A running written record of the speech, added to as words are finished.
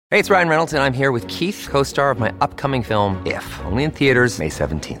Hey, it's Ryan Reynolds, and I'm here with Keith, co-star of my upcoming film, If, only in theaters May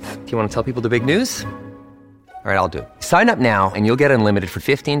 17th. Do you want to tell people the big news? All right, I'll do it. Sign up now and you'll get unlimited for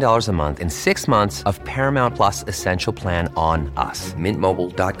 $15 a month and 6 months of Paramount Plus Essential Plan on us.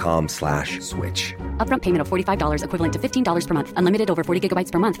 MintMobile.com/switch. Upfront payment of $45 equivalent to $15 per month. Unlimited over 40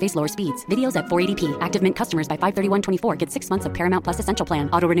 gigabytes per month. Face lower speeds. Videos at 480p. Active Mint customers by 531.24 get 6 months of Paramount Plus Essential Plan.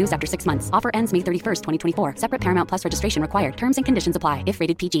 Auto renews after 6 months. Offer ends May 31st, 2024. Separate Paramount Plus registration required. Terms and conditions apply if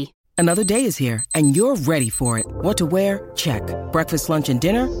rated PG. Another day is here, and you're ready for it. What to wear? Check. Breakfast, lunch, and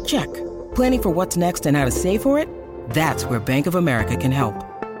dinner? Check. Planning for what's next and how to save for it? That's where Bank of America can help.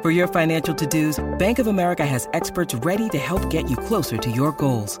 For your financial to-dos, Bank of America has experts ready to help get you closer to your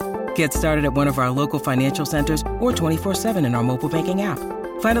goals. Get started at one of our local financial centers or 24/7 in our mobile banking app.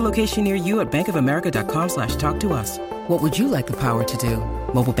 Find a location near you at bankofamerica.com/talktous. What would you like the power to do?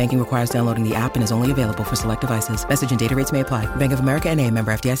 Mobile banking requires downloading the app and is only available for select devices. Message and data rates may apply. Bank of America N.A.,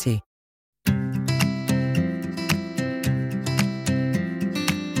 member FDIC.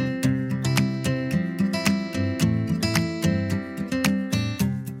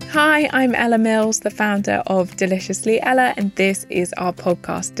 Hi, I'm Ella Mills, the founder of Deliciously Ella, and this is our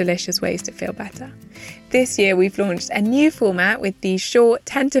podcast, Delicious Ways to Feel Better. This year, we've launched a new format with these short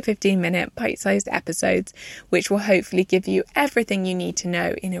 10 to 15 minute bite-sized episodes, which will hopefully give you everything you need to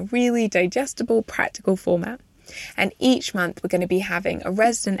know in a really digestible, practical format. And each month, we're going to be having a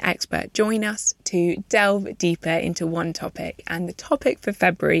resident expert join us to delve deeper into one topic. And the topic for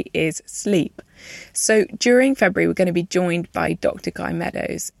February is sleep. So during February, we're going to be joined by Dr. Guy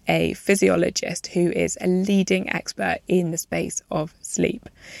Meadows, a physiologist who is a leading expert in the space of sleep.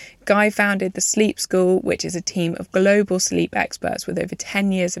 Guy founded the Sleep School, which is a team of global sleep experts with over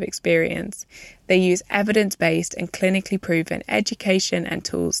 10 years of experience. They use evidence-based and clinically proven education and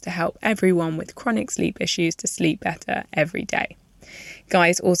tools to help everyone with chronic sleep issues to sleep better every day. Guy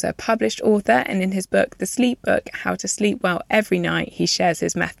is also a published author, and in his book, The Sleep Book, How to Sleep Well Every Night, he shares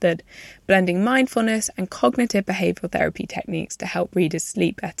his method, blending mindfulness and cognitive behavioural therapy techniques to help readers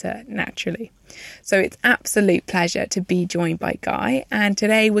sleep better naturally. So it's absolute pleasure to be joined by Guy, and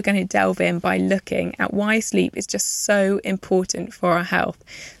today we're going to delve in by looking at why sleep is just so important for our health.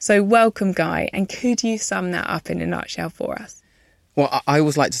 So welcome, Guy, and could you sum that up in a nutshell for us? Well, I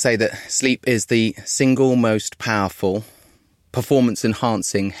always like to say that sleep is the single most powerful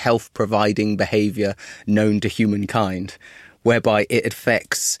performance-enhancing, health-providing behaviour known to humankind, whereby it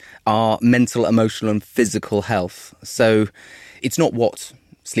affects our mental, emotional and physical health. So it's not what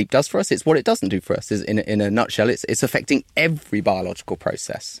sleep does for us, it's what it doesn't do for us. In a nutshell, it's affecting every biological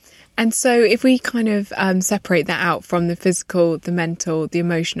process. And so if we kind of separate that out from the physical, the mental, the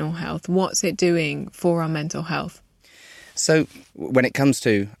emotional health, what's it doing for our mental health? So when it comes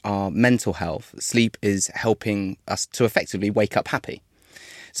to our mental health, sleep is helping us to effectively wake up happy.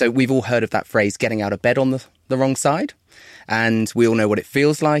 So we've all heard of that phrase, getting out of bed on the wrong side. And we all know what it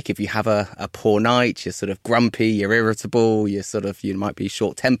feels like. If you have a poor night, you're sort of grumpy, you're irritable, you might be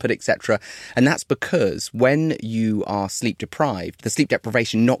short-tempered, etc. And that's because when you are sleep deprived, the sleep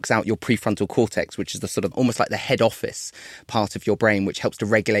deprivation knocks out your prefrontal cortex, which is the sort of almost like the head office part of your brain, which helps to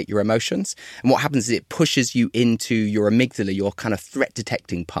regulate your emotions. And what happens is it pushes you into your amygdala, your kind of threat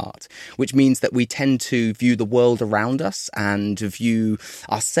detecting part, which means that we tend to view the world around us and view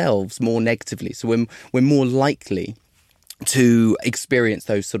ourselves more negatively. So we're more likely to experience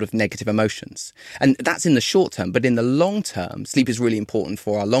those sort of negative emotions. And that's in the short term. But in the long term, sleep is really important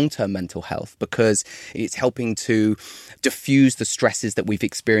for our long-term mental health because it's helping to diffuse the stresses that we've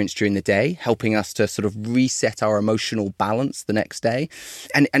experienced during the day, helping us to sort of reset our emotional balance the next day.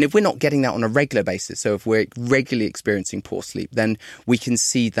 And if we're not getting that on a regular basis, so if we're regularly experiencing poor sleep, then we can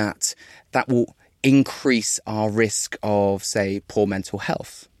see that will increase our risk of, say, poor mental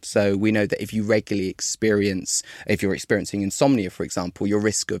health. So we know that if you're experiencing insomnia, for example, your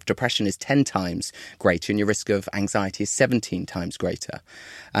risk of depression is 10 times greater and your risk of anxiety is 17 times greater.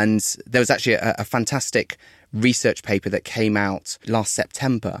 And there was actually a fantastic research paper that came out last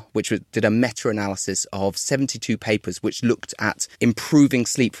September, which did a meta-analysis of 72 papers which looked at improving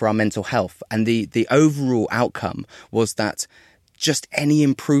sleep for our mental health. And the overall outcome was that just any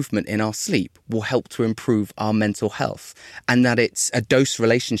improvement in our sleep will help to improve our mental health, and that it's a dose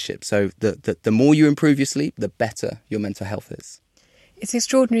relationship. So the more you improve your sleep, the better your mental health is. It's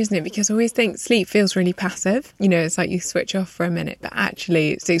extraordinary, isn't it? Because I always think sleep feels really passive. You know, it's like you switch off for a minute, but actually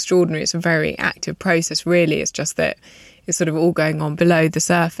it's extraordinary. It's a very active process, really. It's just that it's sort of all going on below the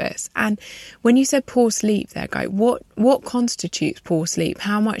surface. And when you said poor sleep there, Guy, what constitutes poor sleep?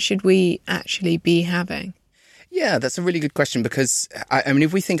 How much should we actually be having? Yeah, that's a really good question because, I mean,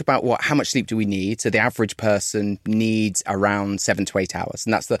 if we think about how much sleep do we need, so the average person needs around 7 to 8 hours.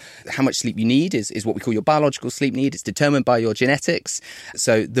 And that's how much sleep you need is what we call your biological sleep need. It's determined by your genetics.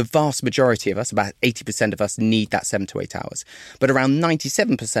 So the vast majority of us, about 80% of us, need that 7 to 8 hours. But around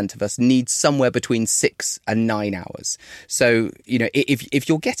 97% of us need somewhere between 6 and 9 hours. So, if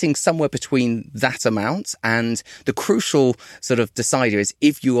you're getting somewhere between that amount, and the crucial sort of decider is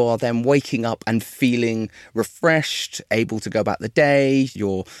if you are then waking up and feeling refreshed, able to go about the day,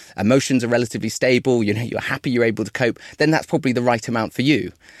 your emotions are relatively stable, you're happy, you're able to cope, then that's probably the right amount for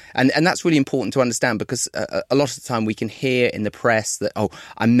you. And that's really important to understand because a lot of the time we can hear in the press that, oh,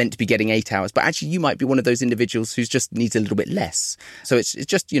 I'm meant to be getting 8 hours, but actually you might be one of those individuals who just needs a little bit less. So it's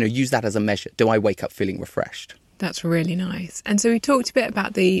just, use that as a measure. Do I wake up feeling refreshed? That's really nice. And so we talked a bit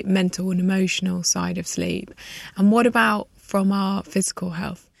about the mental and emotional side of sleep. And what about from our physical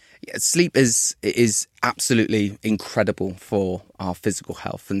health? Yeah, sleep is absolutely incredible for our physical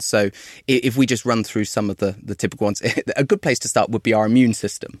health. And so if we just run through some of the typical ones, a good place to start would be our immune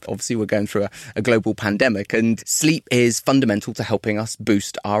system. Obviously, we're going through a global pandemic, and sleep is fundamental to helping us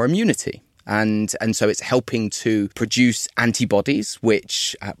boost our immunity. And so it's helping to produce antibodies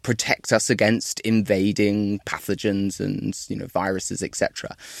which protect us against invading pathogens and viruses,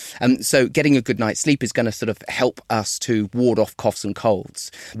 etc. So getting a good night's sleep is going to sort of help us to ward off coughs and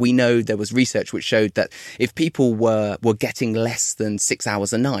colds. We know there was research which showed that if people were getting less than 6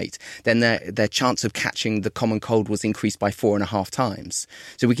 hours a night, then their chance of catching the common cold was increased by 4.5 times.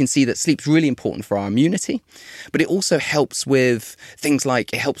 So we can see that sleep's really important for our immunity, but it also helps with things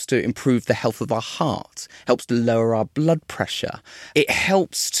like it helps to improve the health of our heart, helps to lower our blood pressure. It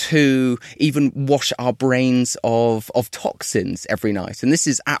helps to even wash our brains of toxins every night. And this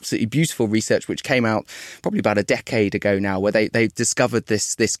is absolutely beautiful research which came out probably about a decade ago now, where they discovered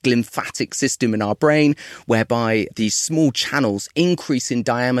this glymphatic system in our brain whereby these small channels increase in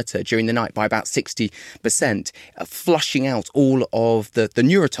diameter during the night by about 60%, flushing out all of the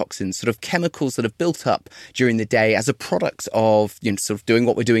neurotoxins, sort of chemicals that have built up during the day as a product of sort of doing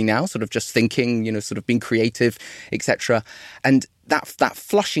what we're doing now, sort of just thinking, sort of being creative, etc. And that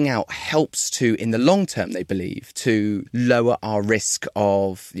flushing out helps to, in the long term, they believe, to lower our risk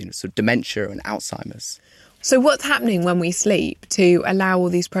of sort of dementia and Alzheimer's. So what's happening when we sleep to allow all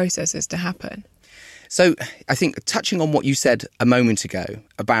these processes to happen? So I think touching on what you said a moment ago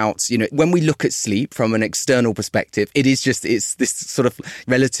about, when we look at sleep from an external perspective, it's this sort of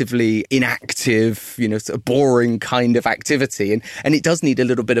relatively inactive, sort of boring kind of activity. And it does need a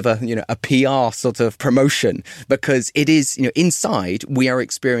little bit of a PR sort of promotion because it is, inside we are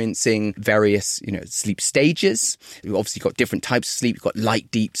experiencing various, sleep stages. We've obviously got different types of sleep. We've got light,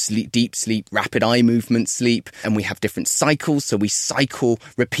 deep sleep, rapid eye movement sleep, and we have different cycles. So we cycle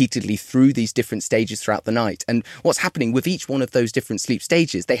repeatedly through these different stages throughout the night. And what's happening with each one of those different sleep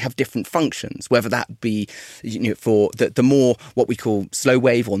stages, they have different functions, whether that be, for the more what we call slow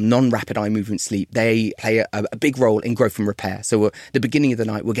wave or non-rapid eye movement sleep, they play a big role in growth and repair. So at the beginning of the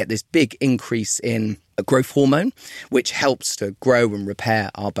night, we'll get this big increase in a growth hormone, which helps to grow and repair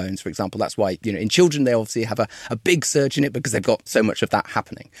our bones, for example. That's why, in children, they obviously have a big surge in it because they've got so much of that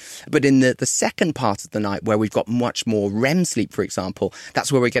happening. But in the second part of the night, where we've got much more REM sleep, for example, that's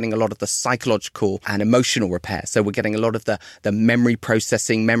where we're getting a lot of the psychological and emotional repair. So we're getting a lot of the memory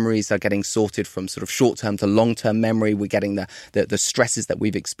processing. Memories are getting sorted from sort of short-term to long-term memory. We're getting the stresses that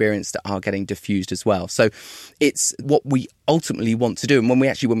we've experienced that are getting diffused as well. So it's what we ultimately want to do. And when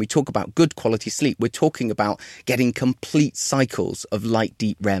we talk about good quality sleep, we're talking about getting complete cycles of light,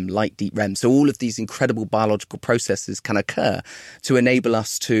 deep REM. So all of these incredible biological processes can occur to enable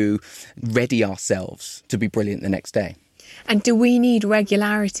us to ready ourselves to be brilliant the next day. And do we need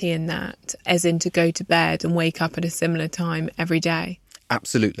regularity in that, as in to go to bed and wake up at a similar time every day?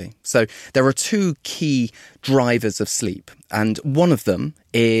 Absolutely. So there are two key drivers of sleep, and one of them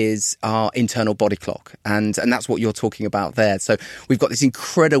is our internal body clock. And that's what you're talking about there. So we've got this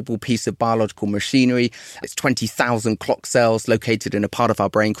incredible piece of biological machinery. It's 20,000 clock cells located in a part of our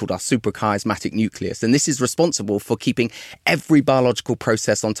brain called our suprachiasmatic nucleus. And this is responsible for keeping every biological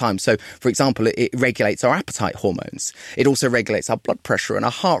process on time. So, for example, it regulates our appetite hormones. It also regulates our blood pressure and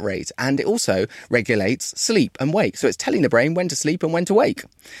our heart rate. And it also regulates sleep and wake. So it's telling the brain when to sleep and when to wake.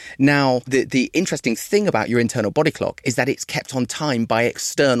 Now, the interesting thing about your internal body clock is that it's kept on time by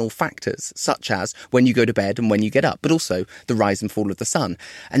external factors, such as when you go to bed and when you get up, but also the rise and fall of the sun.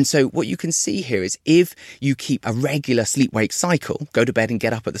 And so what you can see here is if you keep a regular sleep-wake cycle, go to bed and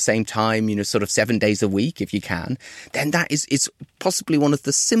get up at the same time, sort of 7 days a week if you can, then that is possibly one of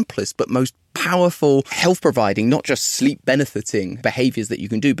the simplest but most powerful health providing, not just sleep benefiting behaviors that you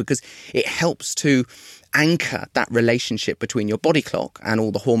can do, because it helps to anchor that relationship between your body clock and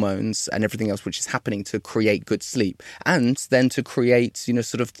all the hormones and everything else which is happening to create good sleep, and then to create,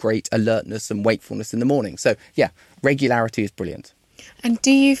 sort of great alertness and wakefulness in the morning. So yeah, regularity is brilliant. And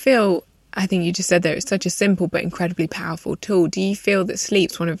do you feel, I think you just said that it's such a simple but incredibly powerful tool. Do you feel that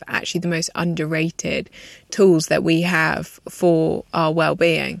sleep's one of actually the most underrated tools that we have for our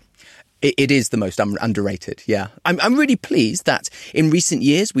well-being? It is the most underrated, yeah. I'm really pleased that in recent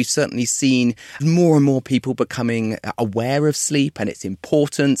years, we've certainly seen more and more people becoming aware of sleep and its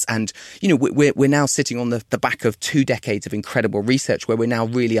importance. And, we're now sitting on the back of 2 decades of incredible research where we're now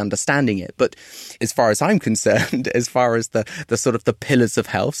really understanding it. But as far as I'm concerned, as far as the sort of the pillars of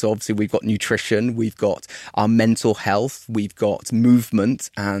health, so obviously we've got nutrition, we've got our mental health, we've got movement,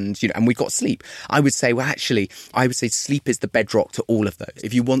 and we've got sleep. I would say sleep is the bedrock to all of those.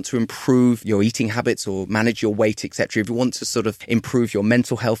 If you want to improve your eating habits or manage your weight, etc., if you want to sort of improve your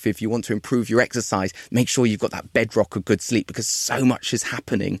mental health, if you want to improve your exercise, make sure you've got that bedrock of good sleep, because so much is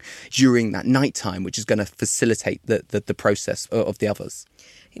happening during that nighttime, which is going to facilitate the process of the others.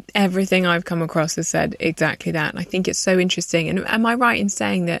 Everything I've come across has said exactly that. And I think it's so interesting. And am I right in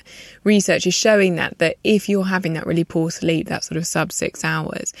saying that research is showing that if you're having that really poor sleep, that sort of sub 6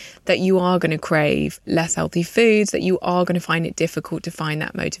 hours, that you are going to crave less healthy foods, that you are going to find it difficult to find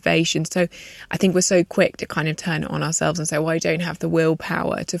that motivation? So I think we're so quick to kind of turn it on ourselves and say, well, I don't have the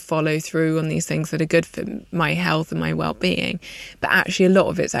willpower to follow through on these things that are good for my health and my well-being. But actually, a lot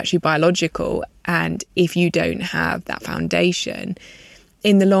of it's actually biological. And if you don't have that foundation,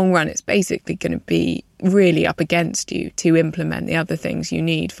 in the long run, it's basically going to be really up against you to implement the other things you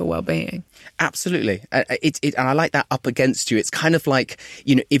need for well-being. Absolutely. And I like that, up against you. It's kind of like,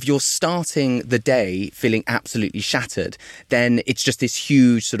 if you're starting the day feeling absolutely shattered, then it's just this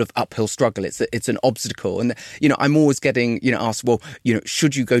huge sort of uphill struggle. It's an obstacle. And, I'm always getting, asked, well,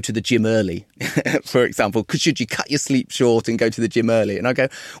 should you go to the gym early, for example? Should you cut your sleep short and go to the gym early? And I go,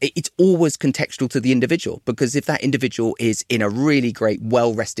 it's always contextual to the individual, because if that individual is in a really great,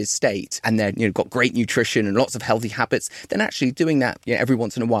 well-rested state and they're, got great nutrition and lots of healthy habits, then actually doing that every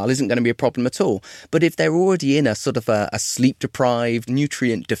once in a while isn't going to be a problem at all. But if they're already in a sort of a sleep deprived,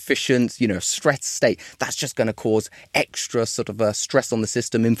 nutrient deficient, stress state, that's just going to cause extra sort of stress on the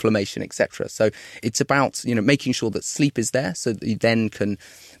system, inflammation, etc. So it's about, making sure that sleep is there so that you then can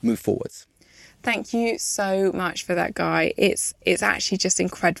move forwards. Thank you so much for that, Guy. It's actually just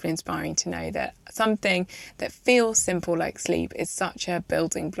incredibly inspiring to know that something that feels simple like sleep is such a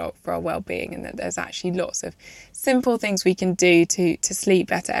building block for our well-being, and that there's actually lots of simple things we can do to sleep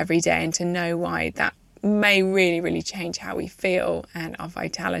better every day, and to know why that may really, really change how we feel and our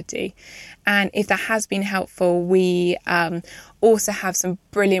vitality. And if that has been helpful, we also have some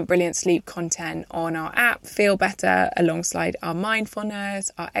brilliant sleep content on our app, Feel Better, alongside our mindfulness,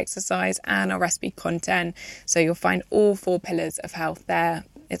 our exercise and our recipe content. So you'll find all 4 pillars of health there.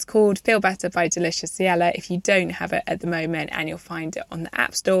 It's called Feel Better by Deliciously Ella if you don't have it at the moment, and you'll find it on the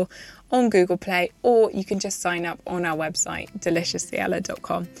App Store, on Google Play, or you can just sign up on our website,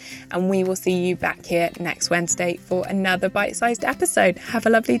 deliciouslyella.com. And we will see you back here next Wednesday for another bite-sized episode. Have a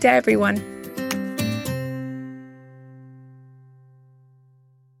lovely day, everyone.